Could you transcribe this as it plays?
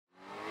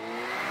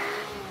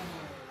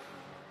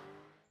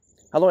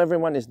Hello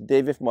everyone, it's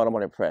David from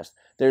Automotive Press.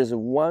 There's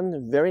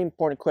one very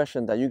important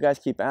question that you guys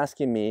keep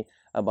asking me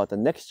about the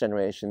next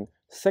generation,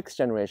 6th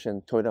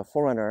generation Toyota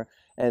 4Runner,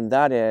 and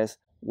that is,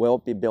 will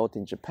it be built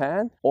in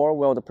Japan or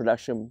will the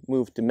production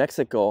move to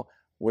Mexico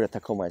where the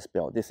Tacoma is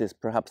built? This is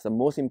perhaps the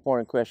most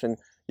important question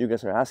you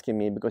guys are asking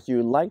me because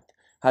you liked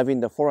having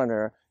the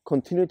 4Runner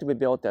continue to be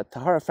built at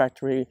Tahara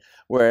factory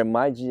where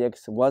my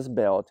GX was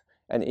built,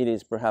 and it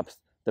is perhaps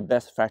the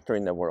best factory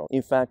in the world.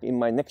 In fact, in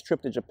my next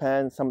trip to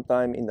Japan,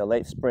 sometime in the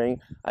late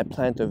spring, I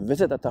plan to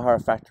visit the Tahara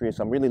factory,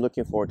 so I'm really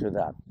looking forward to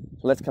that.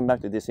 So let's come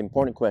back to this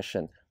important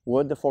question.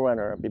 Would the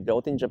 4Runner be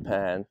built in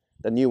Japan,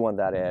 the new one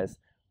that is,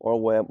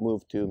 or will it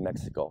move to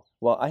Mexico?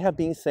 Well, I have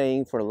been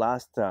saying for the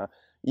last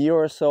year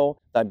or so,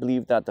 I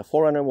believe that the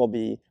 4Runner will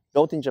be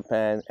built in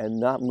Japan and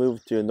not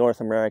move to North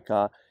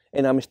America.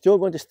 And I'm still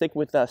going to stick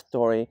with that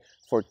story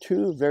for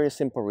two very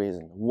simple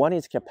reasons. One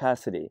is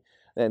capacity.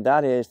 And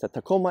that is the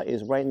Tacoma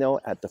is right now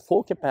at the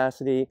full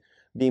capacity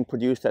being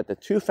produced at the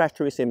two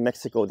factories in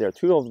Mexico. There are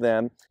two of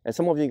them. And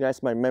some of you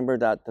guys might remember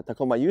that the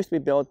Tacoma used to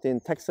be built in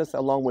Texas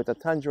along with the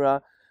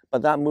Tundra,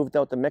 but that moved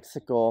out to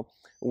Mexico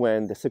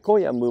when the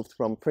Sequoia moved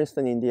from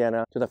Princeton,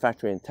 Indiana to the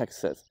factory in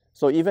Texas.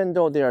 So even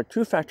though there are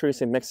two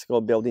factories in Mexico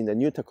building the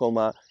new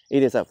Tacoma,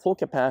 it is at full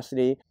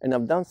capacity. And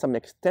I've done some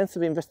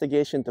extensive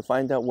investigation to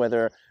find out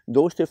whether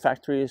those two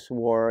factories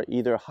were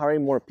either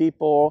hiring more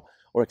people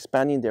or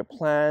expanding their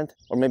plant,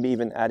 or maybe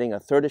even adding a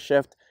third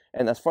shift.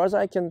 And as far as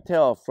I can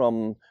tell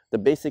from the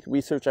basic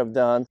research I've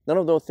done, none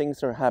of those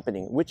things are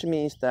happening, which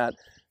means that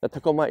the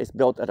Tacoma is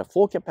built at a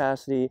full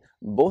capacity,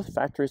 both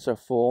factories are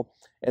full,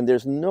 and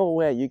there's no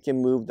way you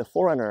can move the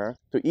 4Runner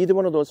to either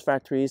one of those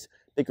factories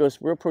because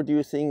we're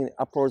producing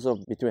upwards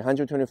of between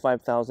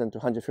 125,000 to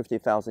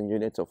 150,000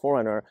 units of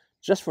 4Runner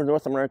just for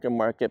North American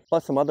market,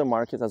 plus some other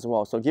markets as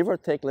well. So give or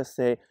take, let's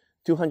say,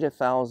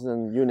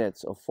 200,000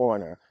 units of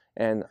 4Runner.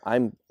 And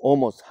I'm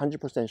almost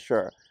 100%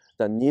 sure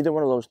that neither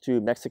one of those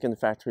two Mexican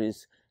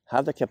factories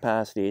have the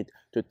capacity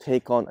to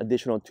take on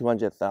additional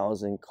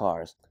 200,000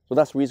 cars. So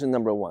that's reason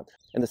number one.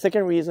 And the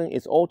second reason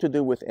is all to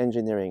do with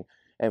engineering.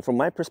 And from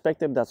my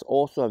perspective, that's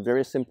also a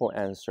very simple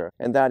answer.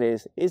 And that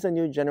is a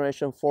new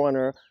generation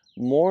 4Runner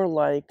more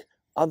like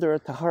other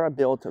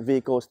Tahara-built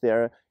vehicles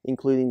there,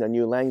 including the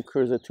new Land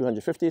Cruiser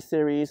 250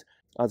 series,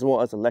 as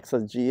well as the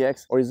Lexus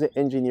GX, or is it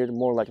engineered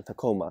more like a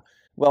Tacoma?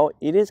 Well,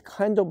 it is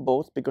kind of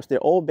both because they're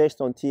all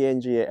based on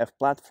TNGA-F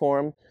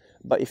platform.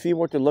 But if you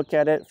were to look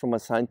at it from a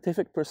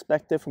scientific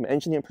perspective, from an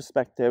engineering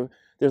perspective,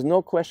 there's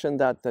no question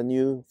that the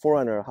new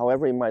 4Runner,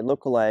 however it might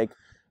look like,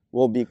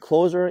 will be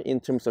closer in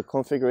terms of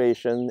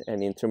configuration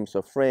and in terms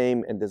of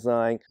frame and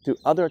design to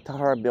other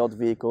Tahara-built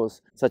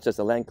vehicles such as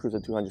the Land Cruiser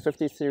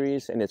 250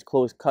 series and its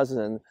close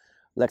cousin,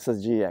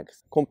 Lexus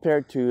GX.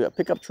 Compared to a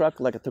pickup truck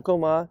like a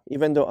Tacoma,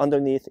 even though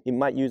underneath it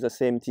might use the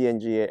same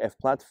TNGA-F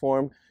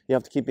platform, you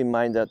have to keep in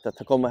mind that the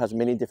Tacoma has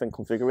many different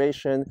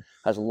configurations,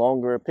 has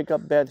longer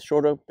pickup bed,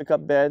 shorter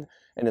pickup bed,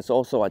 and it's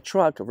also a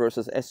truck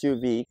versus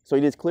SUV. So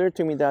it is clear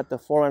to me that the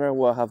 4Runner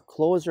will have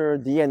closer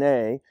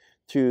DNA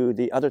to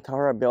the other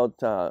Tahara-built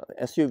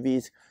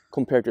SUVs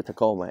compared to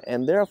Tacoma.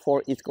 And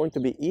therefore, it's going to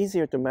be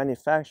easier to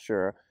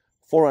manufacture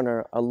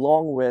 4Runner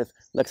along with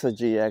Lexus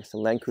GX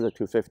and Land Cruiser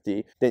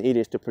 250 than it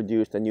is to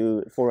produce the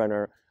new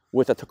 4Runner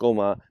with a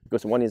Tacoma,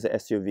 because one is an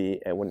SUV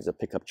and one is a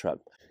pickup truck.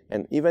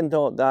 And even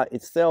though that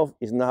itself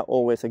is not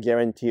always a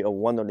guarantee of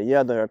one or the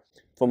other,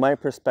 from my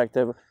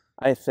perspective,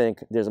 I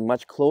think there's a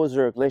much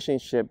closer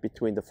relationship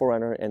between the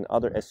 4Runner and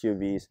other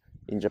SUVs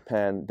in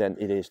Japan than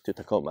it is to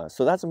Tacoma.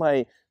 So that's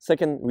my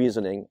second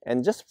reasoning.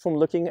 And just from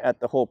looking at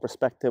the whole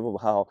perspective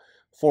of how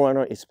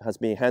 4Runner has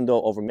been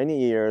handled over many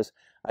years,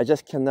 I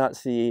just cannot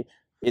see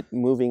it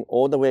moving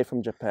all the way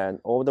from Japan,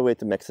 all the way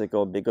to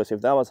Mexico, because if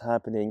that was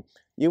happening,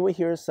 you would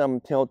hear some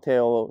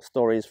telltale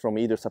stories from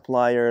either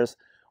suppliers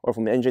or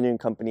from engineering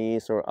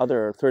companies or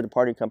other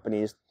third-party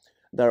companies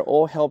that are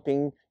all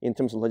helping in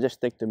terms of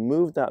logistics to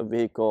move that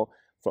vehicle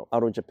from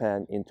out of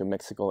Japan into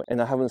Mexico.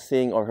 And I haven't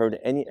seen or heard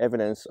any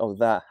evidence of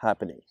that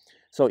happening.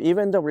 So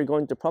even though we're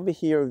going to probably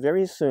hear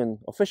very soon,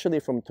 officially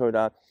from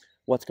Toyota,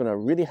 what's going to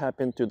really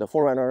happen to the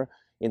 4Runner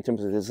in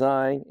terms of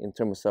design, in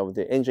terms of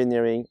the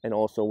engineering, and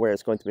also where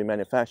it's going to be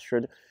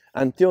manufactured.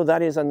 Until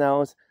that is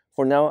announced,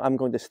 for now, I'm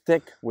going to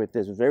stick with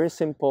this very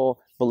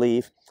simple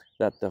belief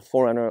that the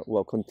 4Runner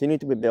will continue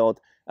to be built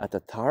at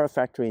the Tahara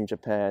factory in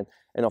Japan.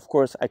 And of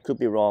course, I could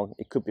be wrong.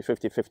 It could be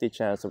 50-50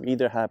 chance of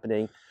either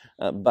happening.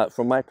 But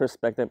from my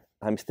perspective,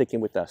 I'm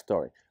sticking with that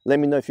story. Let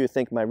me know if you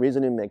think my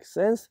reasoning makes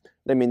sense.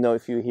 Let me know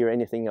if you hear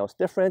anything else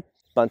different.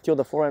 But until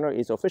the 4Runner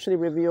is officially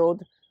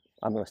revealed,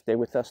 I'm going to stay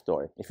with that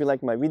story. If you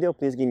like my video,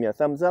 please give me a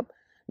thumbs up,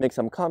 make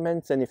some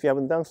comments, and if you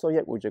haven't done so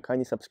yet, would you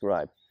kindly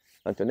subscribe?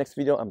 Until next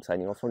video, I'm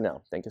signing off for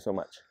now. Thank you so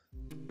much.